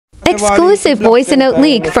Exclusive voice note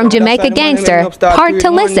leak from Jamaica Gangster. Hard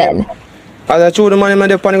to listen. As I show the money, man,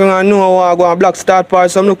 they're going to know how I go and black start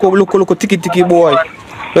part. Some look ticky boy.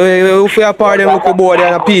 If we are part of them, look boy, they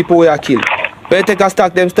are the people we are kill. When take a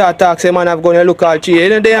stack, them start tax, man, I've gone to look all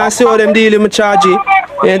cheap. And they see how them dealing with charge.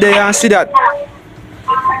 And they see that.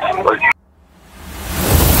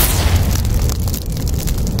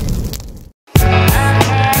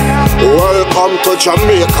 Welcome to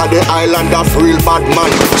Jamaica, the island of real bad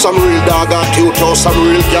man. Some real dog at you, some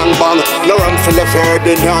real gang bang. No run for the fair,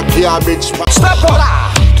 they not garbage. Step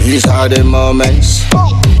up! These are the moments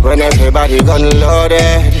when everybody gun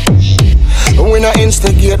loaded. We not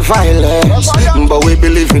instigate violence, but we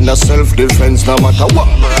believe in the self-defense no matter what.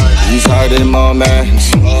 These are the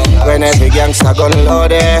moments when every gangster gun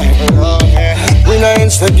loaded. We not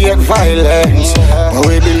instigate violence, but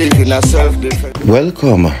we believe in a self-defense.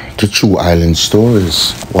 Welcome to True Island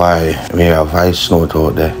Stories. Why, we have voice note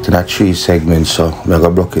out there. It's not 3 segments, so I'm gonna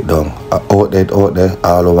block it down. Out there,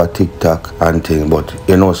 all over TikTok and thing. But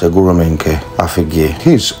you know, say Guru Menke, I forget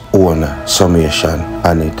his own summation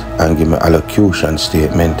on it and give me allocution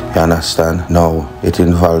statement. You understand? Now, it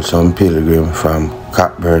involves some pilgrim from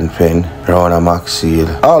Cockburn, Penn, round a Maxfield,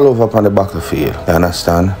 all over upon the battlefield. You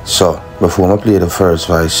understand? So, before I play the first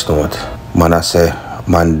voice note, man I say,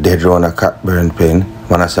 man dead round a Cockburn Penn.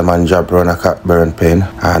 Man I say, man drop round a Cockburn Penn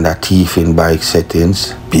and a thief in bike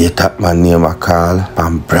settings. Be a top man name a call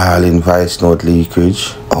and brawling voice note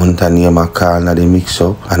leakage. Hunter name a call na the mix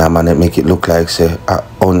up and a man make it look like say a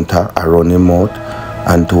hunter a run him out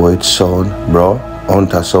and to it sound, bro.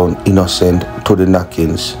 Hunter sound innocent to the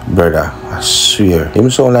knockings, brother. I swear. Him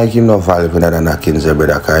sound like him not value in the knockings,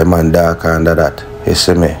 brother, cause him man dark under that. You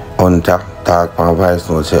see me? Hunter talk my voice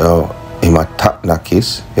note say, oh, him a tap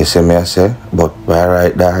knockings. You see me I say, but by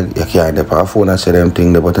right dog, you can't dep on phone and say them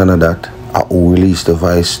thing but none of that. I will release the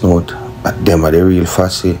voice note, but them are the real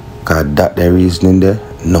fussy. Cause that the reasoning there,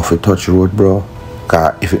 nothing touch road, bro.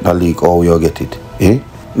 Cause if it not leak, how you get it? Eh?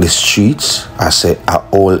 The streets, I say, are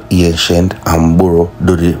all ancient and borough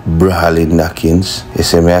do the brawling knockings. You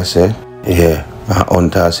see me I say? Yeah. And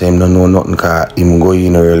Hunter say him don't know nothing cause him go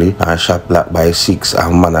in early and shop black by 6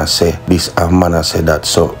 and man I say this and man I say that.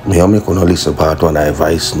 So me gonna listen part 1 of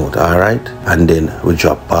voice note, alright? And then we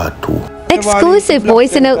drop part 2. Exclusive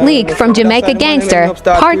voice note leak from Jamaica Gangster.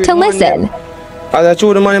 Hard to listen. As I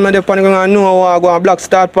show the money, man, they're going to know how I go and black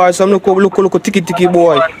start part. Some look ticky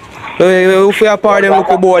boy. If we are part of them,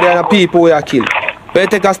 look boy, they are the people we are kill. When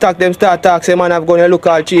take a stack, them start tax, say man, I've gone to look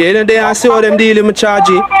all cheap. And they see how them dealing with charge.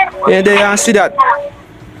 And they see that.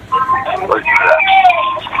 One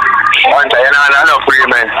time, you know, no free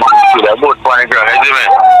man. They're both on the ground, you see me?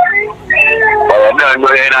 But you don't go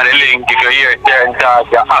in on the link. If you hear 10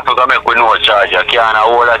 talk, you have to make with no charge. You can't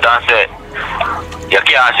hold that and say. You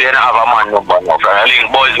can't say you have a man number no from the link.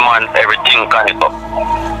 Boys, man, everything can it up.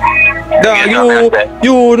 Dog,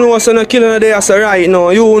 you know what's on a killer there, so right now.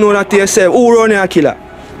 You know that yourself. Who run a killer?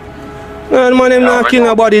 Man, them not kill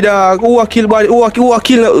nobody, dog. Who a kill body? Who a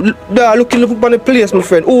kill? Dog, look on the place, my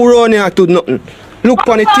friend. Who run here to nothing? Look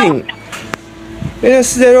on the thing. You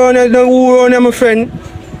say run here, who run here, my friend?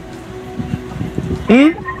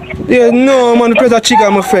 Yeah, no, man, the pressure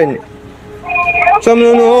chicken, my friend. Some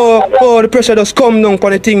don't know, oh, the pressure just come down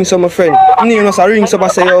on the thing, so my friend. Name us a ring, so I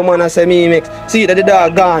say, yo, man, I say, me, mix. See that the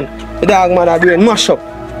dog gone. The dog, man, I brain mash up.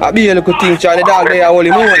 I be a little thing, child. The dog, they are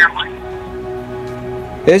holy moon.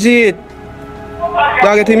 You see it?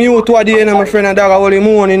 Dog get him youth toward the end, my friend, and dog a holy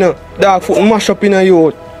moon, you know. Dog foot mash up in a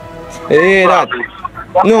youth. You hear that?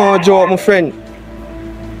 No joke, my friend.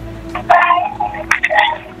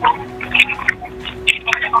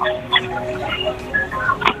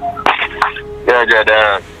 Yeah,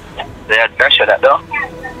 they had pressure that though.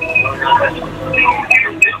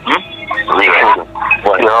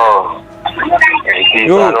 No. You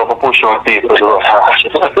don't push on people though.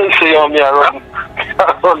 See how me run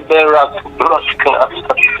there rock plus class.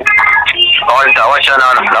 Hunter, watch on.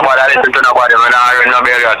 Nobody listen to nobody when I run no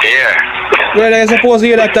barrier to hear. Well, you're supposed to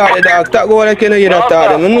hear that talk, the dog. Talk go like you know hear that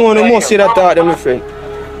talk. I know you must hear that talk, my friend.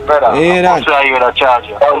 Brother, hear that? Hunter, you the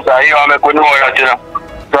charger. Hunter, you want me to know that, you know.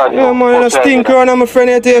 Yeah, man, you stink around, my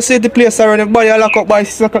friend. You see the place around, everybody lock up by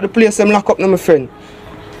 6 o'clock, the place them lock up, my friend.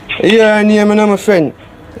 Yeah, name, my friend.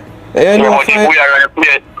 Yeah, no, if we are on the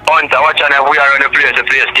place, Hunter, watch on if we are on the place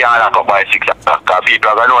can't lock up by 6 o'clock. Because people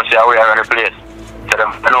are going to know say we are on the place. So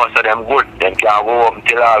them know so them good. Them can't go up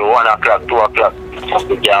until 1 o'clock, 2 o'clock.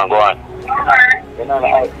 They can't go on. You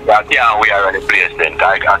can't we are on the place then.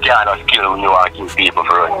 I can't not kill when you want to kill people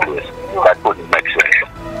for running the place. That wouldn't make sense.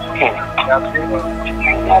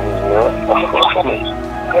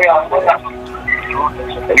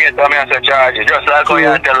 Get to me and say charge it. Just like how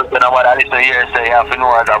you tell us nobody listen here, say you have to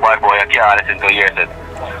know as a bad boy, you can't listen to hearsay.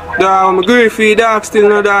 Dog, I'm grief for the dog still,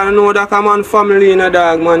 no dog. I know that I'm on family, you know,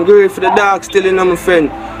 dog, man. Grief for the dog still, you know, my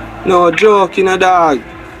friend. No joke, you know, dog.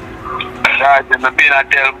 Right, I'm being a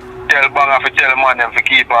tell banger for tell man them to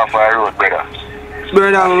keep off our road, brother.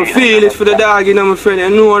 Brother, I feel it for the dog, you know, my friend. I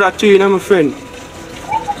know that too, you know, my friend.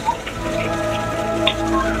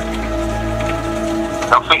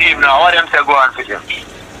 Now forgive now, what them say go on for you?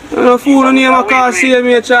 No fool on here, I can't see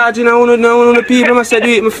me charging. I want to the people, I said, do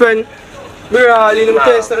it, my friend. Brother, you know,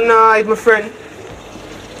 test that night, my friend.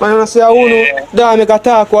 Man, I say, I want to make a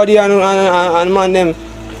talk with you and man, them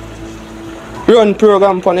run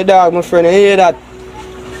program for the dog, my friend. You hear that?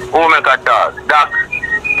 Who make a dog? Doc?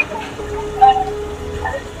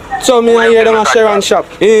 So, me, I hear them at Sharon shop.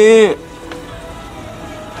 Yeah.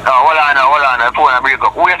 Hold on, the phone break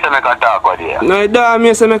up. Who you say make a talk with you? No, dog,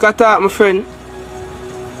 me say make a talk, my friend.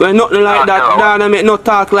 When nothing like that, dog, I make no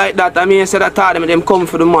talk like that. I mean, say that talk, them come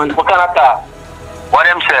for the man. What kind of talk? What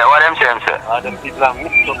them say? What them say? Them people are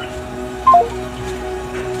mixed up.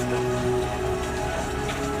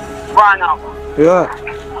 One hour. Yeah.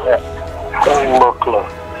 Come buckler.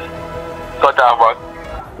 Sotto,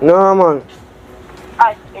 No, man.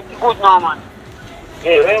 It's good now, man.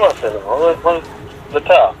 yeah, what must say now? The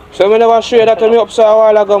talk. So, I never share that to me up so a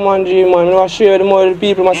while ago, man, G, man. I never share the more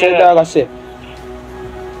people, I say, dog, I say.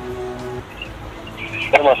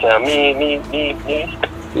 What must say? Me?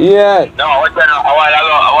 Yeah. No, what's that? A while ago,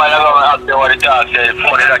 I asked you what the talk said. The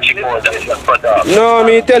phone is a chick out and it's cut off. No,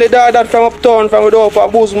 me tell the dog that from uptown, from without a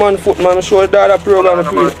Boozman foot, man. I show the dog that program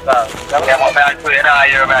for you. Yeah, but I tell you now,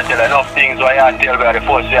 you I tell enough things where you tell me the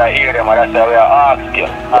first I hear them and that's why I ask you.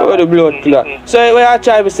 Oh, the blood clot. So, what I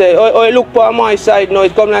try to say, oh, look for my side now,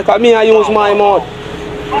 it come like me, I use my mouth.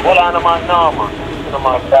 Hold on, man, no, man.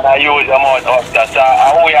 Can I use the mouth hunter? So,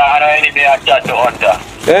 who you are anything I chat to hunter?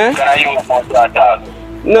 Eh? Can I use mouth hunter?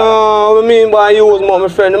 No, I mean by use my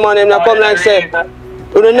friend. The man them not come like say, you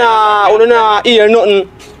don't hear nothing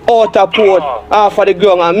out of port off of the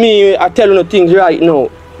ground and me I tell you things right now.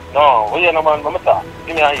 No, we hear no man, I'm talk.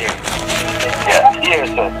 Give me a ear. Yeah, here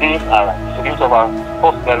sir, see? Alright. So give us a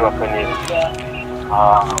post bell up in here.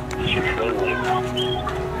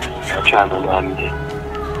 I'm trying to learn it.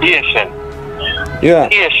 Asian. Yeah.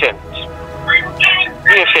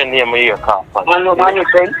 Asian name here, car. Man, no man, you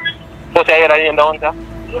friend? What's your head in the hunter?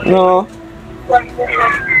 No.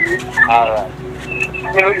 Alright.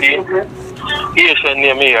 Asian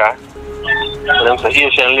name here. So them say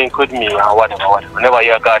Asian link with me or whatever. Whenever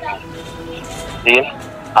you got me. See?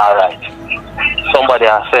 Alright. Somebody I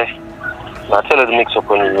say, I tell you the mix up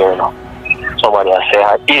on you here now. Somebody I say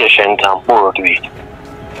Asian can pour to it.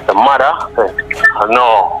 The mother said,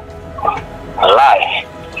 no. A lie.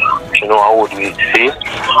 You know I would be, see?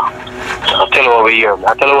 I'll tell you over here.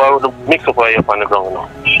 I'll tell you what the mix up over here on the ground now.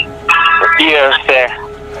 The here say,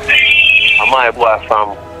 my boy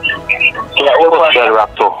from Bell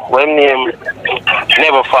Rock too. When name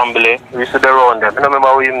Never Family, we used to be around them. You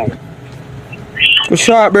remember what his name? The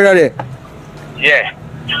sharp brother there. Yeah.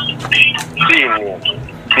 Same name.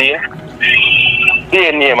 See?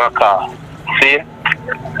 Same name I call. See?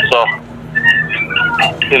 So,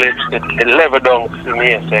 till it level down to me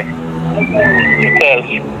and say, he tells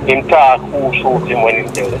him talk who shoot him when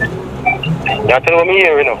he tells him. You tell me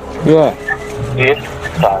here, you know? Yeah. See?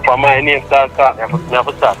 So, for my name start talking, I have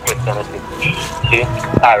to start questioning. See?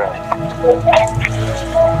 Alright.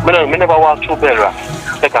 I never walk through Bell Rock.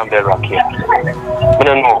 Second Bell Rock here. I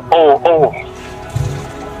don't know.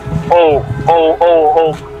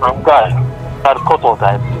 I'm God. That cut out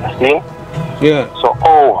that. See? Yeah. So,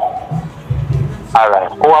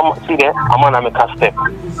 alright. I'm see there, I'm gonna make a step.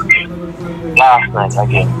 Last night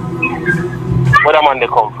again. Where the man they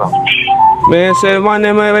come from? Man say man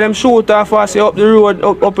them shoot off us up the road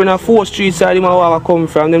up in a 4th Street side them where I come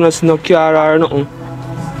from. Them not no car or nothing.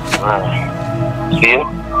 Alright. See?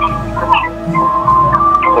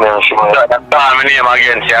 My name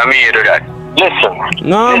again, say me do that. Listen.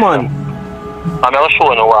 No man. I'm not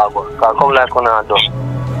showing you what I go. I come like on a door.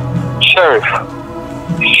 Sheriff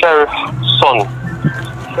son.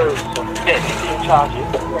 Yes, he's in charge.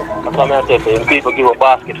 That's what I'm saying. When people give a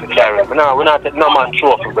basket for carrying. We're not taking no man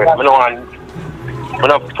trophy, brother. We're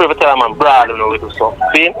not privy to a man broad, you know, we do so.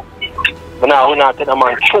 See? We're not taking a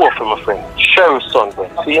man trophy, my friend. Sheriff's son,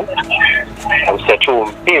 brother. See? I will say to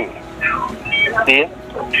him. See?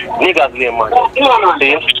 Niggas name, man.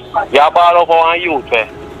 See? You're ball over on youth, eh?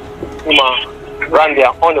 You man, run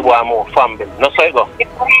there on the boy more family. No, so you go.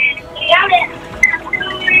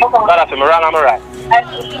 God, I'm wrong, I'm right.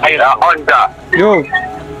 Are you the hunter? Yo.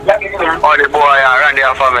 All the boy around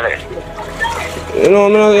their family. I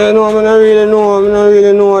don't really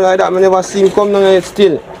know like that. I never see him come down here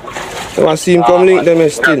still. Never see him come link them here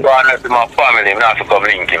still. That's why I have my family. I have to come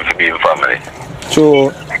link him for being family.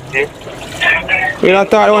 True. We not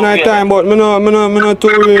thought one at a time, but I'm not too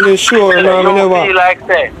really sure. I never. Be like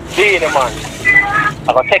that. Be the man.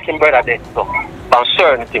 I got take him brother there, so from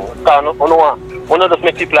certain things. Because one of those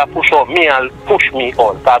make people push out me and push me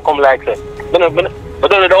on. Because I come like that. But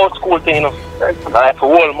then the old school thing, you know, I have to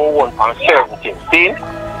hold my own on certain things. See?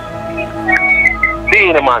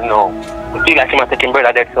 See the man now. You feel like him taking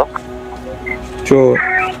brother there, so? True.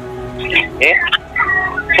 Eh?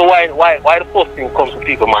 So why the first thing comes to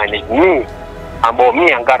people mind is me? And about me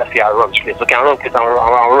and God if you run place. So can I run place and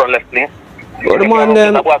run left place? But the man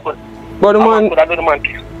them,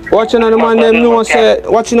 watching the man them know say,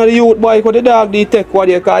 watching the youth bike what the dog they take what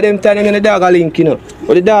they call them time in the dog a link, you know.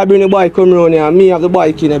 But the dog bring the bike come around here and me have the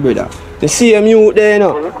bike, you know, brother. The same youth there, you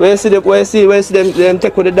know. Where see them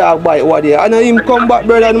take with the dog bike what they. And him come back,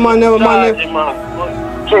 brother, the man never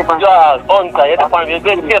Hunter, you're the one with a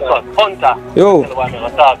great person. Hunter. Yo.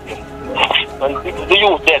 And the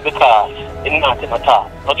youth there because it's not in a talk.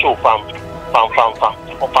 Not true from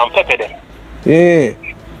Pepper there. Yeah.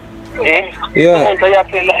 Eh? Yeah. Hunter, you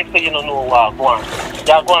play like say you don't know what go on. You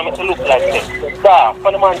go on make it look like that. Da,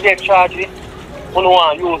 when the man get charged, you don't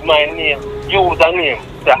want to use my name. Use a name.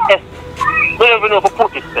 The S. Don't even know if I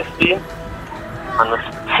put it there, see? And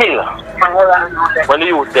still, when the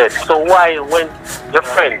youth dead. So why when your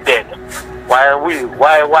friend dead? Why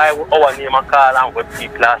our name are called and what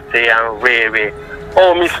people are saying and Ray?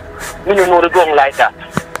 Oh, me don't know the ground like that.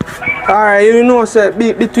 Alright, you know say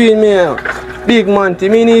between me and Big Monty,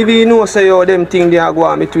 me even know say yo them thing they are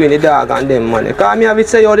going between the dog and them man. Cause me have it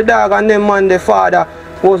say yo the dog and them man the father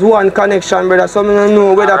was one connection, brother. So I don't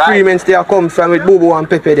know where the premiums they come from with Bobo and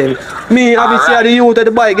Pepe them. Me have it say the youth of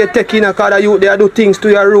the bike get taken in cause the youth they do things to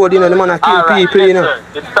your road, you know, the man kill people, you know.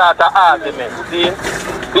 It start an argument, see?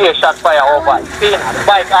 Be a shot fire over. See, the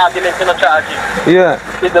bike argument in the charges. Yeah.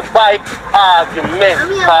 It's the bike argument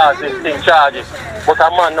causes thing charges. But a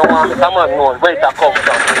man knows where it come from.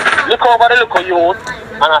 Look over the look of youth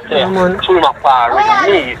and I say, through my power,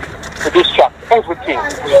 need to distract everything.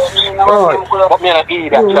 Oh. But me not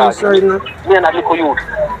give that charge. Me not look of youth.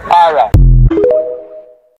 Alright.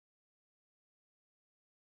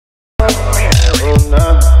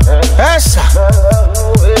 Yes,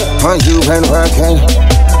 when you've been working,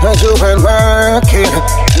 you've been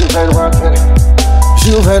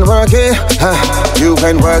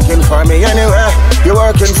working for me anywhere. You're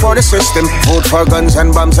working for the system, vote for guns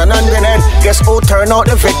and bombs and grenade. Guess who turn out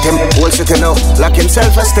the victim? Whole city now, lacking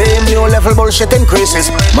self-esteem. New level bullshit increases.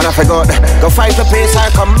 Man, I forgot, go fight the pace, I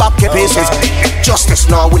come back your pieces. Justice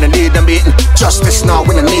now, we don't need them beating. Justice now,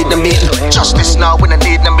 we don't need them beating. Justice now, we don't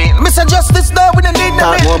need them beating. Mr. Justice now, we don't need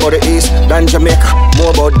them beating. Talk more about the East than Jamaica,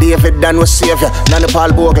 more about David than was Savior. None of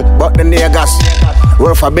Paul Bogle, but the niggas.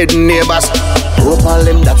 We're forbidden neighbors. Hope all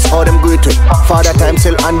them, that's how them greeted. Father time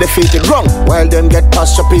still undefeated. Wrong, while them get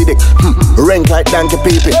posturpedic. Rank like donkey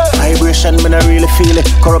peepee. Vibration, me not really feel it.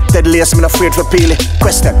 Corrupted lace, me not afraid for peel it.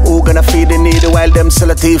 Question, who gonna feed the needy? While them sell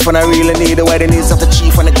a thief and I really need it. Why the needs of the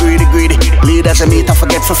chief and the greedy. Leaders and meat, I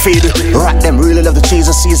forget for feed it. Rat them, really love the cheese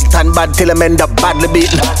and season. Turn bad till them end up badly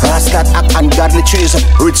beaten. Rascal act ungodly treason.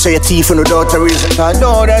 Rich say a thief and without a reason. I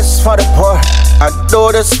do this for the poor. I do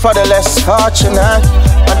this for the less fortunate.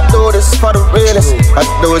 I do this for the realest. I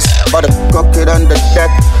do this for the crooked and the dead.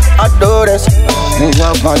 I do this. I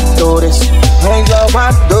do this. I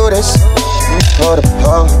do this. For the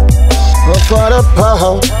power. For the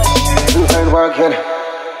power. You ain't working.